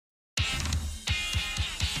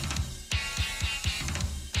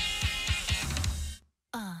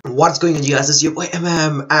What's going on, you guys? It's your boy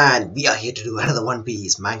MM, and we are here to do another One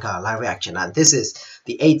Piece manga live reaction. And this is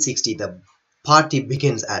the 860. The party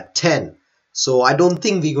begins at 10. So I don't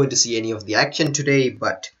think we're going to see any of the action today,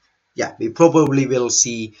 but yeah, we probably will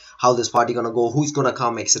see how this party gonna go, who's gonna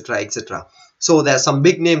come, etc., etc. So there's some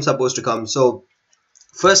big names supposed to come. So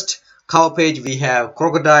first cover page, we have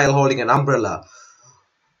Crocodile holding an umbrella.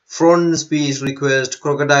 Frontispiece request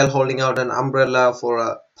Crocodile holding out an umbrella for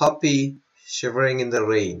a puppy shivering in the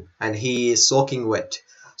rain, and he is soaking wet.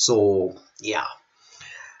 So yeah,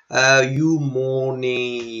 you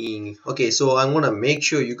morning. Okay, so I'm gonna make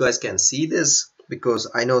sure you guys can see this because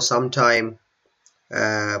I know sometime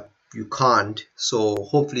you can't. So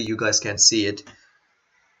hopefully you guys can see it.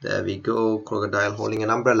 There we go, Crocodile holding an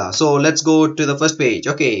umbrella. So let's go to the first page.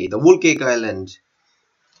 Okay, the Wool Cake Island,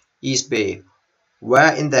 East Bay.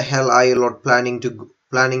 Where in the hell are you lot planning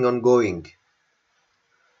on going?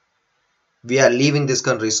 We are leaving this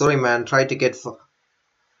country. Sorry, man. Try to get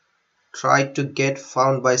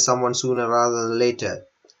found by someone sooner rather than later.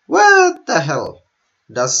 What the hell?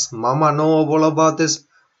 Does Mama know all about this?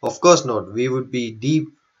 Of course not. We would be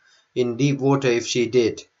in deep water if she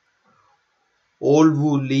did. All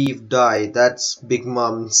who leave die. That's Big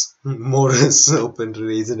Mom's Morris open to,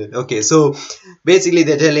 isn't it? Okay, so basically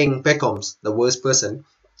they're telling Peckham's the worst person,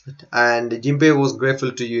 and Jinbei was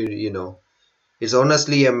grateful to you. It's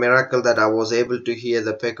honestly a miracle that I was able to hear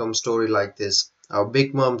the Peckham story like this. Our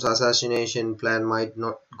Big Mom's assassination plan might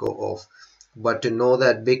not go off, but to know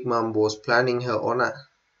that Big Mom was planning her own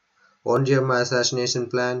assassination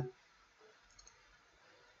plan.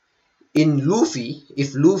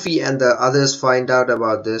 If Luffy and the others find out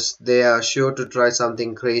about this, they are sure to try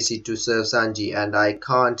something crazy to serve Sanji, and I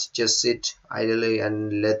can't just sit idly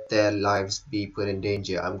and let their lives be put in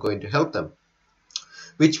danger. I'm going to help them.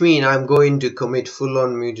 Which means I'm going to commit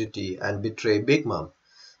full-on mutiny and betray Big Mom.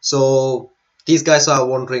 So these guys are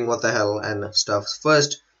wondering what the hell and stuff.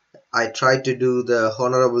 First, I tried to do the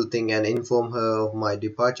honorable thing and inform her of my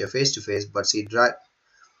departure face to face, but she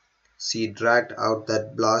dragged out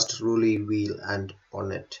that blast ruly wheel, and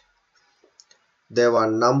on it there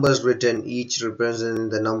were numbers written, each representing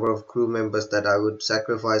the number of crew members that I would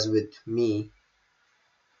sacrifice with me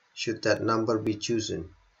should that number be chosen.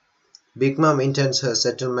 Big Mom intends her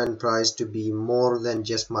settlement price to be more than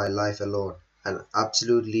just my life alone, an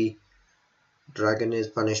absolutely dragon's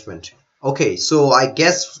punishment. Okay, so I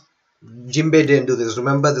guess Jinbei didn't do this.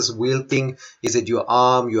 Remember, this wheel thing is it your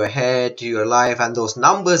arm, your head, your life, and those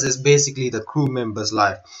numbers is basically the crew member's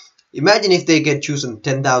life. Imagine if they get chosen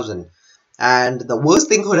 10,000, and the worst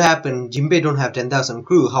thing could happen, Jinbei don't have 10,000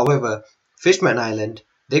 crew. However, Fishman Island,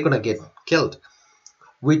 they're gonna get killed,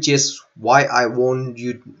 which is why I warned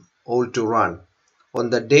you all to run.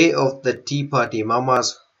 On the day of the tea party,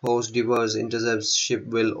 Mama's host Diver's intercepts ship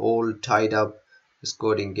will all tied up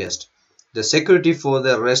escorting guests. The security for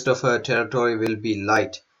the rest of her territory will be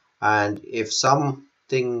light, and if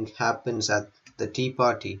something happens at the tea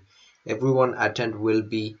party, everyone attend will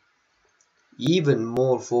be even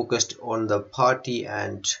more focused on the party,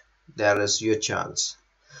 and there is your chance.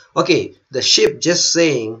 Okay, the ship, just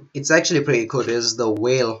saying, it's actually pretty cool. It's the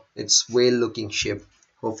whale. It's whale looking ship.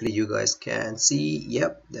 Hopefully you guys can see.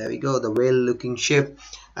 Yep, there we go, the whale looking ship.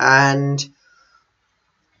 And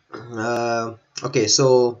okay,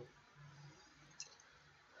 so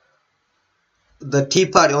the tea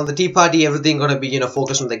party, everything gonna be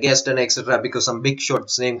focused on the guest and etc., because some big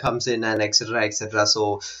shot's name comes in and etc., etc.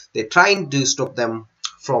 So they're trying to stop them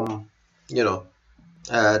from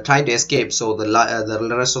trying to escape. So the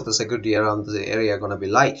rest of the security around the area are gonna be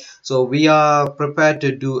light. So we are prepared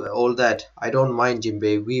to do all that. I don't mind,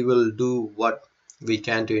 Jinbei. We will do what we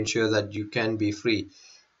can to ensure that you can be free.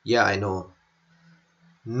 Yeah, I know.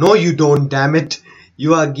 No, you don't, damn it.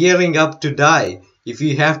 You are gearing up to die. If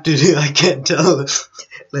you have to do, I can't tell.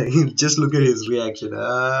 Like, just look at his reaction.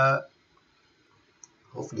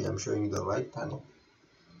 Hopefully I'm showing you the right panel.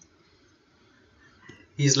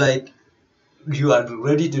 He's like, you are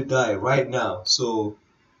ready to die right now. So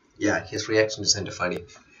yeah, his reaction is kind of funny.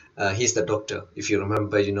 He's the doctor, if you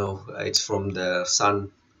remember. It's from the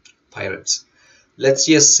Sun Pirates. Let's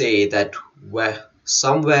just say that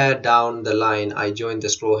somewhere down the line I joined the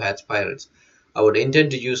Straw Hats Pirates. I would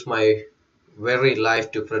intend to use my very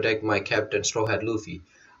life to protect my captain, Straw Hat Luffy,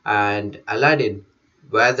 and Aladdin.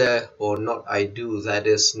 Whether or not I do, that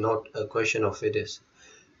is not a question of it is.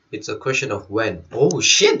 It's a question of when. Oh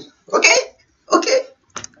shit! Okay,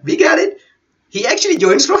 we got it. He actually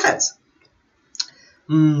joined Straw Hats.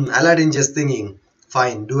 Aladdin just thinking,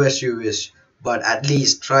 fine, do as you wish, but at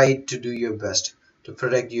least try to do your best to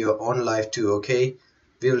protect your own life too, okay?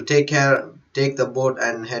 We will take the boat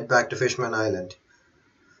and head back to Fishman Island.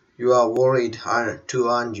 You are worried, too,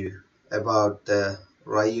 aren't you, about the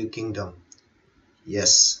Ryu Kingdom?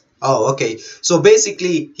 Yes. Oh, okay. So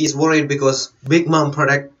basically, he's worried because Big Mom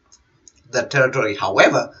protect the territory.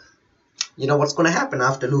 However, you know what's gonna happen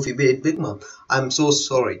after Luffy beat Big Mom? I'm so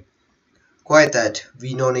sorry. Quite that.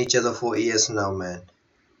 We known each other for years now, man.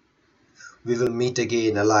 We will meet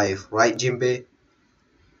again alive, right, Jinbei?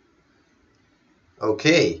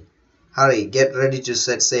 Okay. Hurry, get ready to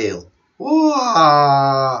set sail.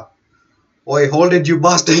 Whoa! Oi, hold it, you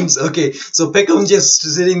bastards! Okay, so Peckham just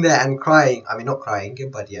sitting there and crying. I mean, not crying,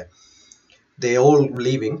 but yeah. They all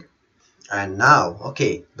leaving. And now,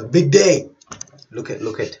 okay, the big day. Look at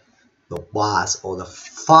the boss or the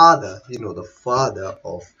father, the father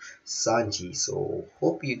of Sanji. So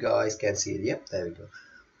hope you guys can see it. Yep, there we go.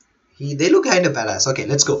 They look kind of badass. Okay,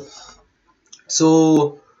 let's go.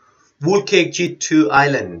 So Wool Cake G2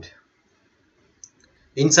 Island.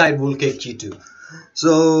 Inside Wool Cake G2.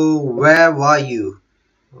 So where were you?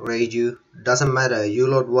 Reiju? Doesn't matter. You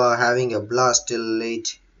lot were having a blast till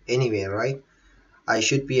late anyway, right? I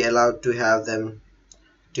should be allowed to have them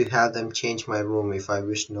change my room if I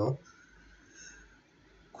wish. No.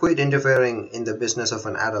 Quit interfering in the business of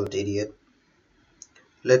an adult, idiot.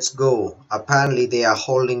 Let's go. Apparently they are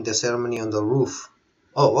holding the ceremony on the roof.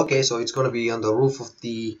 Oh, okay, so it's gonna be on the roof of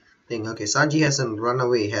the thing. Okay, Sanji hasn't run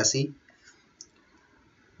away, has he?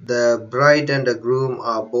 The bride and the groom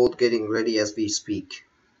are both getting ready as we speak.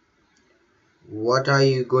 What are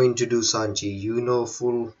you going to do, Sanji? You know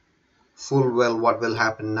full well what will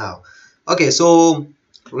happen now. Okay, so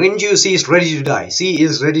Rinju, she is ready to die. She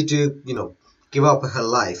is ready to, give up her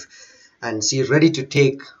life. And she is ready to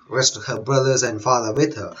take rest of her brothers and father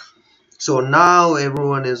with her. So now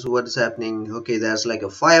everyone is what's happening. Okay, there's like a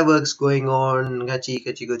fireworks going on. Gachi,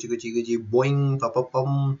 gachi, gachi, gachi, gachi, boing, pa pa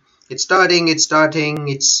pum. It's starting.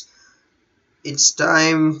 It's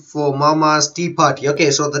time for Mama's tea party.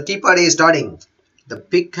 Okay, so the tea party is starting. The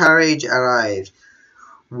big carriage arrived.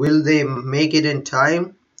 Will they make it in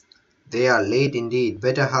time? They are late indeed.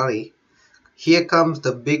 Better hurry. Here comes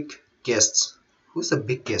the big guests. Who's the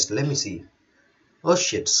big guest? Let me see. Oh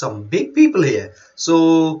shit, some big people here.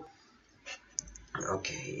 So,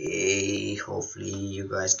 okay, hopefully you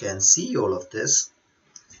guys can see all of this.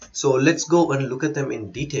 So let's go and look at them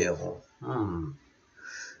in detail.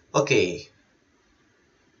 Okay.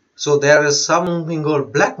 So there is something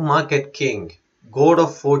called Black Market King, God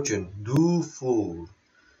of Fortune, Du Fool.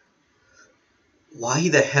 Why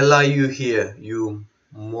the hell are you here, you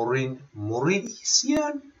Mauritian?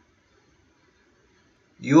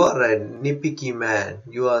 You are a nitpicky man.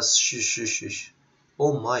 You are shush.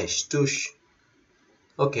 Oh my, stush.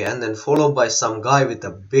 Okay, and then followed by some guy with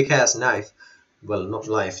a big ass knife. Well, not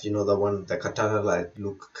knife, the katana like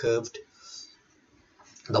look curved.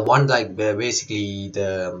 The one like where basically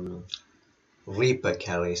the Reaper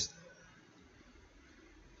carries.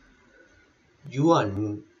 You are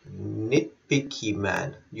nitpicky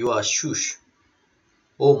man. You are shush.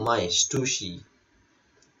 Oh my, stushy.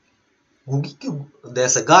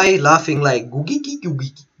 There's a guy laughing like googie.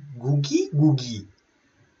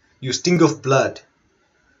 You stink of blood.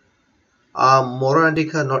 Are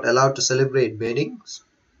Morandica not allowed to celebrate weddings?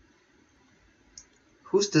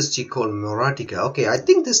 Who's this chick called Morandica? Okay, I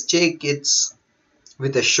think this chick it's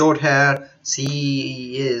with the short hair.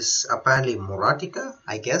 She is apparently Morandica.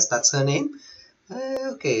 I guess that's her name.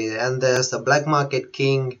 Okay, and there's the Black Market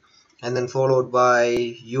King. And then followed by,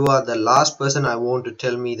 you are the last person I want to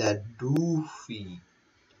tell me that doofy.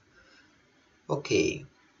 Okay,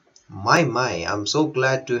 my, I'm so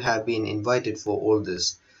glad to have been invited for all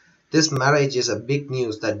this. This marriage is a big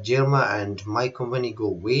news that Jerma and my company go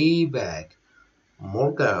way back.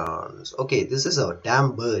 Morgans. Okay, this is a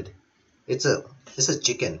damn bird. It's a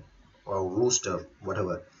chicken or a rooster,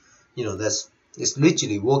 whatever. It's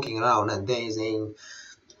literally walking around and they're saying,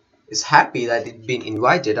 is happy that it's been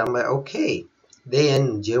invited. I'm like, okay. They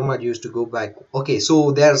and Jerma used to go back. Okay,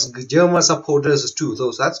 so there's Jerma supporters too.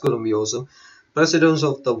 So that's gonna be awesome. Presidents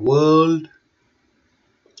of the World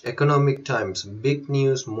Economic Times. Big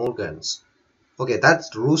news Morgans. Okay, that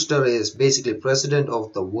rooster is basically president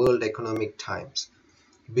of the World Economic Times.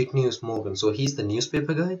 Big news Morgan. So he's the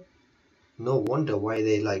newspaper guy? No wonder why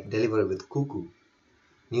they like deliver with cuckoo.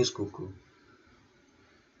 News cuckoo.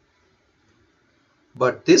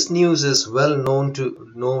 But this news is well known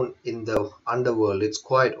in the underworld. It's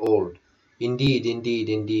quite old.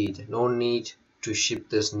 Indeed. No need to ship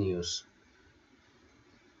this news.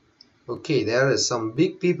 Okay, there is some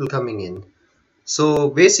big people coming in. So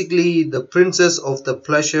basically the princess of the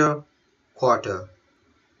pleasure quarter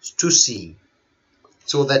to see.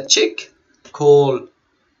 So that chick called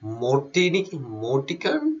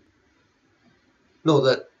Mortican.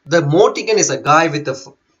 No, the Mortican is a guy with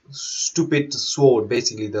a stupid sword,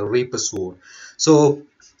 basically the Reaper sword. So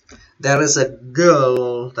there is a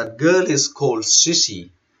girl. That girl is called Stushi,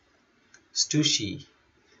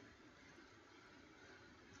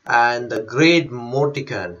 and the Great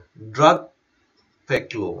Mortican, Drug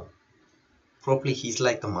Peklo. Probably he's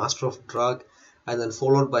like the master of drug, and then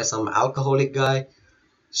followed by some alcoholic guy.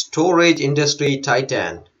 Storage Industry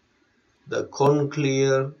Titan, the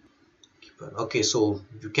Conclear. Okay, so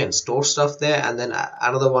you can store stuff there, and then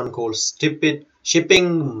another one called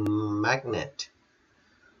Shipping Magnet,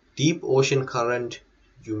 Deep Ocean Current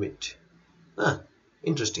Unit. Ah,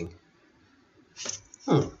 interesting.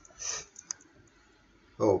 Hmm.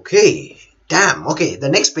 Okay, damn. Okay, the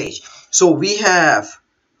next page. So we have,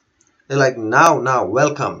 they're like, now,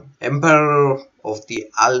 welcome, Emperor of the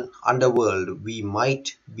Underworld. We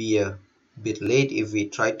might be a bit late if we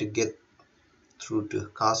try to get through to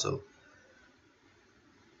castle.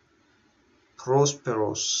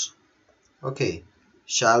 Prosperous. Okay,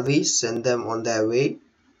 shall we send them on their way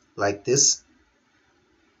like this?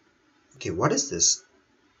 Okay, what is this?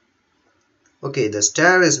 Okay, the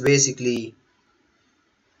stair is basically,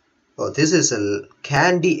 oh, this is a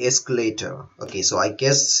candy escalator. Okay, so I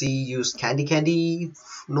guess she used candy.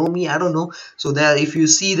 Know me? I don't know. So there, if you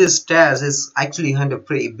see the stairs, it's actually kind of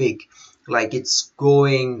pretty big. Like it's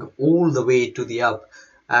going all the way to the up.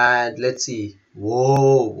 And let's see.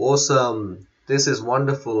 Whoa, awesome! This is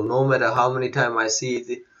wonderful. No matter how many times I see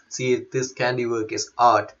it, this candy work is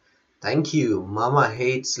art. Thank you. Mama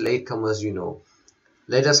hates latecomers, you know.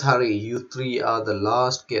 Let us hurry. You three are the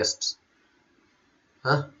last guests.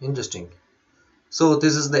 Huh? Interesting. So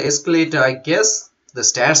this is the escalator, I guess. The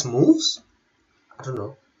stairs moves? I don't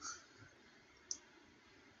know.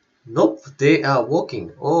 Nope, they are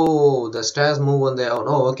walking. Oh, the stairs move on their own.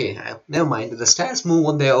 Oh, okay. Never mind. The stairs move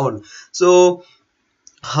on their own. So,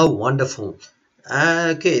 how wonderful.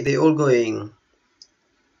 Okay, they all going.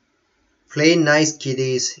 Play nice,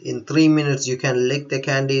 kiddies. In 3 minutes, you can lick the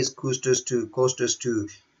candies. Coasters too.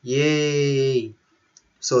 Yay!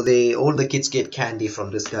 So all the kids get candy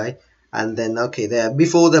from this guy. And then, okay, they're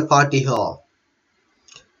before the party hall.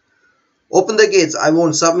 Open the gates. I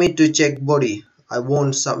won't submit to check body. I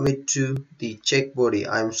won't submit to the check body.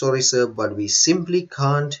 I'm sorry, sir, but we simply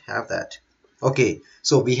can't have that. Okay,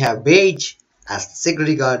 so we have Beige as the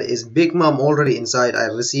security guard. Is Big Mom already inside? I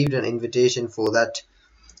received an invitation for that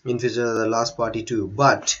invitation at the last party too,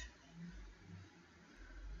 but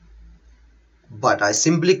I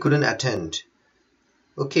simply couldn't attend.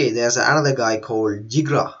 Okay, there's another guy called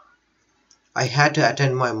Jigra. I had to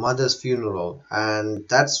attend my mother's funeral, and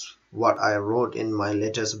that's what I wrote in my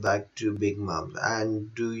letters back to Big Mom.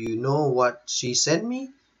 And do you know what she sent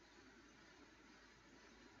me?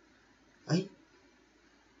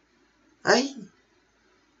 I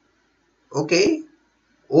okay,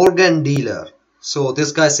 organ dealer. So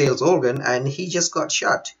this guy sells organ, and he just got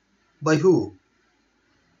shot. By who?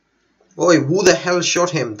 Oi, who the hell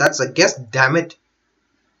shot him? That's a guess, damn it.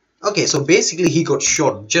 Okay, so basically he got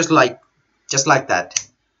shot just like that.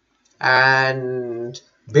 And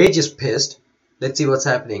Beige is pissed. Let's see what's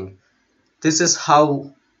happening. This is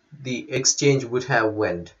how the exchange would have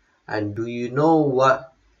went. And do you know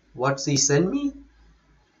what she sent me?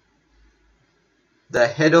 The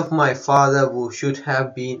head of my father who should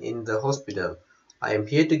have been in the hospital. I am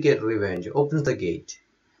here to get revenge. Opens the gate.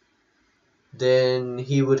 Then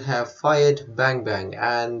he would have fired bang bang,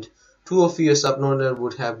 and 2 of your subordinates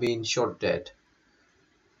would have been shot dead.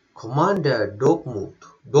 Commander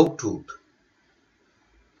Dogtooth.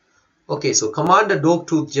 Okay, so Commander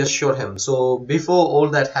Dogtooth just shot him. So before all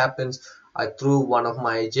that happens, I threw one of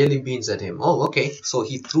my jelly beans at him. Oh, okay. So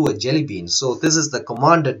he threw a jelly bean. So this is the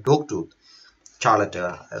Commander Dogtooth. Charlotte,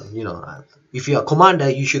 if you're a commander,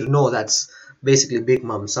 you should know that's basically Big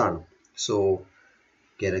Mom's son. So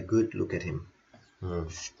get a good look at him.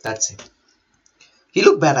 That's it. He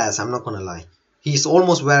looked badass, I'm not gonna lie. He's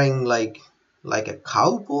almost wearing like a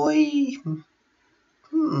cowboy.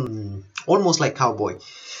 Almost like cowboy.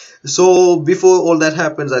 So before all that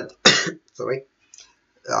happens, I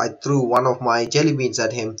threw one of my jelly beans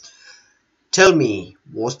at him. Tell me,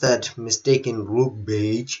 was that mistaken Rook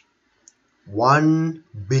Beige?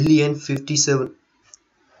 1,057,000,000.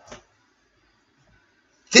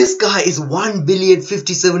 This guy is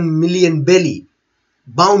 1,057,000,000 belly.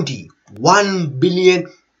 Bounty.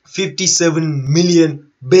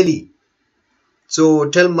 1,057,000,000 belly. So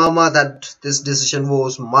tell Mama that this decision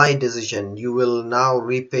was my decision. You will now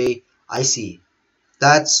repay. I see.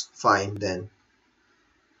 That's fine then.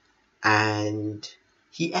 And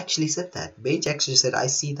He actually said that. Beige actually said, I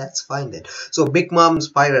see, that's fine then. So Big Mom's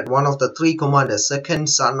pirate, one of the three commanders, second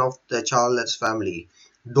son of the Charlotte's family,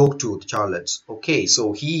 Dogtooth Charlotte's. Okay,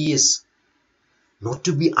 so he is not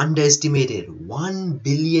to be underestimated.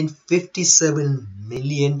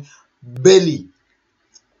 1,057,000,000 belly.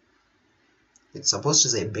 It's supposed to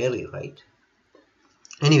say belly, right?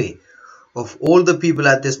 Anyway, of all the people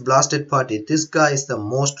at this blasted party, this guy is the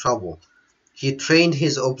most trouble. He trained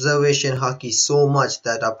his observation haki so much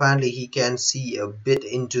that apparently he can see a bit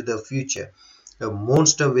into the future. A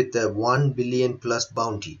monster with a 1 billion plus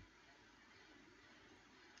bounty.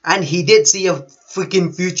 And he did see a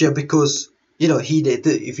freaking future because, you know, he did.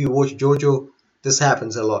 If you watch JoJo, this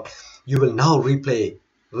happens a lot. You will now reply.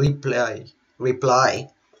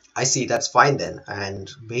 I see, that's fine then.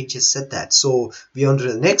 And Beige just said that. So we on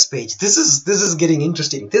to the next page. This is getting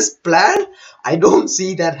interesting. This plan, I don't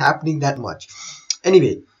see that happening that much.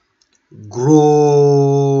 Anyway,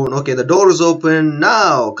 groan. Okay, the door is open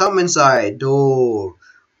now. Come inside. Door.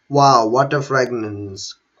 Wow, what a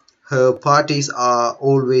fragrance. Her parties are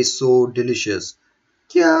always so delicious.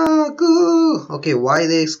 Tiago. Okay, why are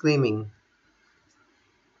they screaming?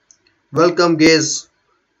 Welcome, guests.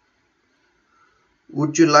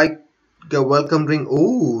 Would you like a welcome drink?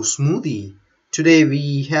 Oh, smoothie. Today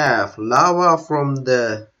we have lava from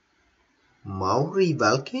the Maori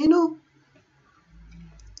volcano.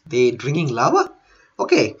 They drinking lava?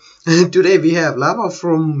 Okay. Today we have lava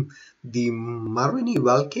from the Marini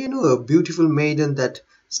volcano, a beautiful maiden that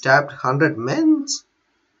stabbed 100 men.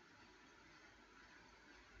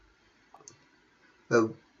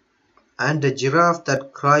 And a giraffe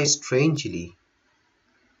that cries strangely.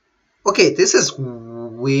 Okay, this is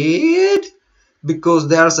weird because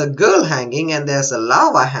there's a girl hanging and there's a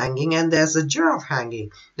lava hanging and there's a giraffe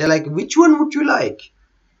hanging. They're like, which one would you like?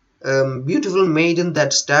 Beautiful maiden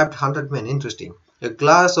that stabbed 100 men. Interesting. A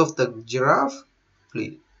glass of the giraffe,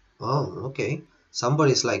 please. Oh, okay.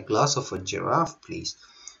 Somebody's like, glass of a giraffe, please.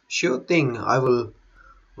 Sure thing. I will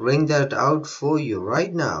ring that out for you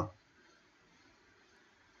right now.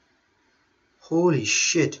 Holy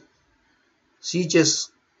shit. She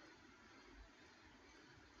just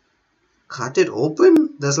cut it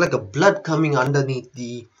open. There's like a blood coming underneath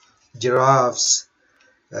the giraffe's.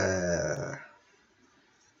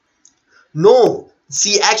 No,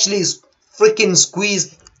 she actually freaking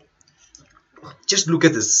squeezed. Just look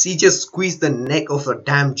at this. She just squeezed the neck of a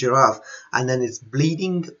damn giraffe and then it's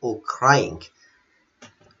bleeding or crying.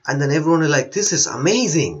 And then everyone is like, this is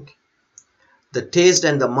amazing. The taste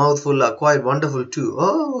and the mouthful are quite wonderful too.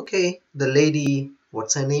 Oh, okay. The lady,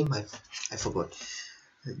 what's her name? I forgot.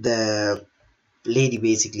 The lady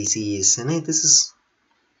basically says, hey, this is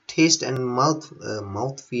taste and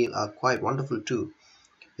mouthfeel are quite wonderful too.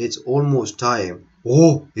 It's almost time.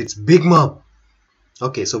 Oh, it's Big Mom.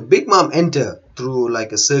 Okay, so Big Mom enter through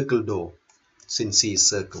like a circle door since he is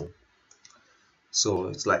circle. So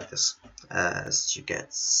it's like this. As you can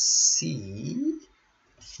see,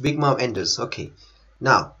 Big Mom enters. Okay,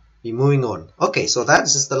 now we're moving on. Okay, so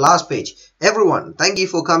that's just the last page. Everyone, thank you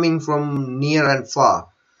for coming from near and far.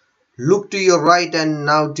 Look to your right and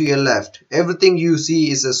now to your left. Everything you see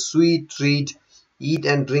is a sweet treat. Eat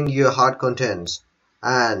and drink your heart contents.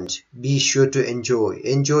 And be sure to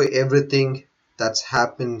enjoy everything that's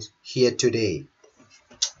happened here today.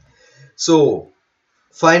 So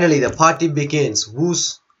finally the party begins.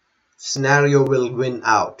 Whose scenario will win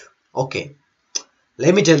out? Okay,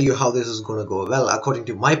 let me tell you how this is gonna go. Well, according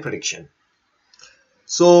to my prediction,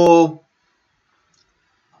 so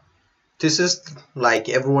this is like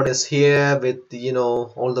everyone is here with, you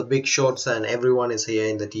know, all the big shots and everyone is here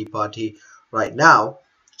in the tea party right now.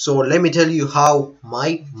 So let me tell you how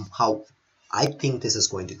I think this is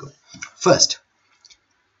going to go. First,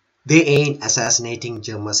 they ain't assassinating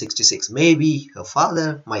Gemma 66. Maybe her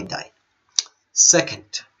father might die.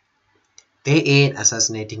 Second, they ain't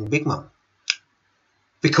assassinating Big Mom.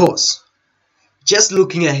 Because just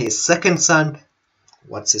looking at his second son,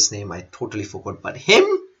 what's his name? I totally forgot. But him,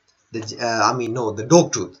 the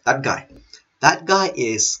Dogtooth, that guy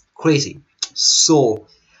is crazy. So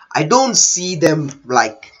I don't see them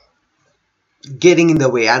like getting in the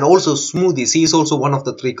way. And also Smoothies, he is also one of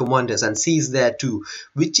the three commanders and she's there too,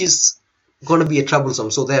 which is gonna be a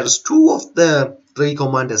troublesome. So there's two of the three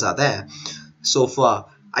commanders are there so far.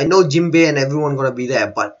 I know Jimbei and everyone gonna be there,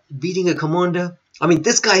 but beating a commander, I mean,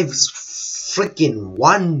 this guy is freaking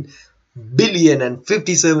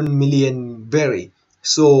 1,057,000,000 berry,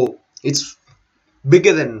 so it's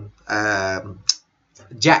bigger than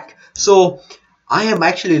Jack. So I am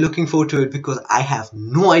actually looking forward to it because I have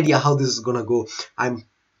no idea how this is gonna go. I'm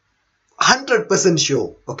 100%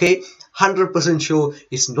 sure, okay, 100% sure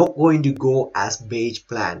it's not going to go as Beige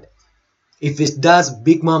planned. If it does,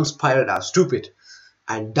 Big Mom's pirate are stupid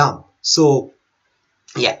and dumb. So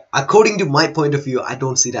yeah, according to my point of view, I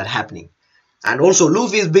don't see that happening. And also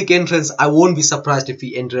Luffy's big entrance, I won't be surprised if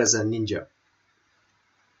he enters as a ninja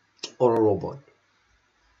or a robot.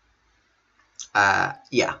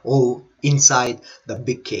 Yeah, or inside the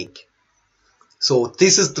big cake. So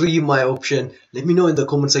this is three my option. Let me know in the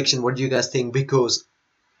comment section what you guys think, because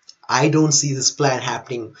I don't see this plan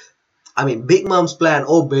happening. I mean, Big Mom's plan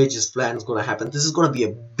or Beige's plan is gonna happen. This is gonna be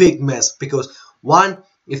a big mess, because one,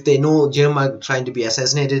 if they know Jeremiah trying to be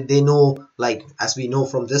assassinated, they know, like as we know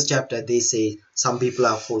from this chapter, they say some people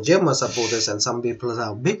are for Jeremiah supporters and some people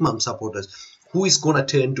are Big Mom supporters. Who is gonna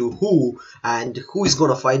turn to who and who is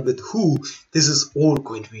gonna fight with who? This is all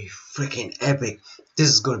going to be freaking epic. This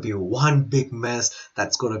is gonna be one big mess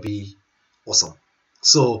that's gonna be awesome.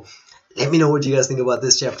 So let me know what you guys think about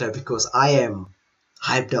this chapter, because I am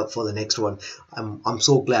hyped up for the next one. I'm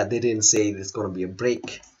so glad they didn't say there's gonna be a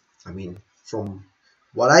break. I mean, from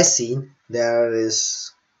what I seen, there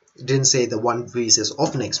is, it didn't say the One Piece is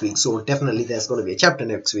off next week, so definitely there's gonna be a chapter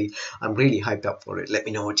next week. I'm really hyped up for it. Let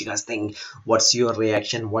me know what you guys think. What's your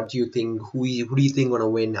reaction? What do you think? Who do you think gonna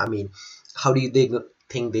win? I mean, how do you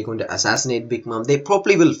think they're going to assassinate Big Mom? They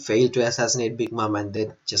probably will fail to assassinate Big Mom and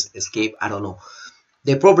then just escape. I don't know.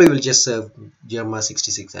 They probably will just serve Jerma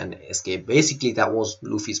 66 and escape. Basically, that was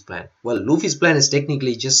Luffy's plan. Well, Luffy's plan is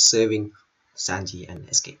technically just serving Sanji and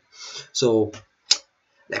escape. So,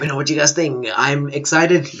 let me know what you guys think. I'm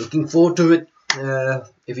excited, looking forward to it.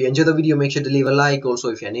 If you enjoyed the video, make sure to leave a like. Also,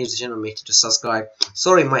 if you're new to the channel, make sure to subscribe.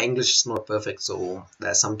 Sorry, my English is not perfect, so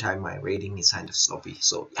sometimes my rating is kind of sloppy.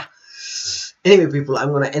 So, yeah. Anyway, people, I'm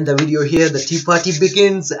going to end the video here. The tea party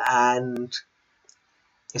begins, and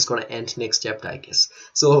it's gonna end next chapter, I guess.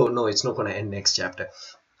 So no, it's not gonna end next chapter.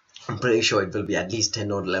 I'm pretty sure it will be at least 10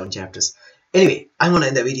 or 11 chapters. Anyway, I'm gonna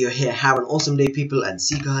end the video here. Have an awesome day, people, and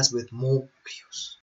see you guys with more videos.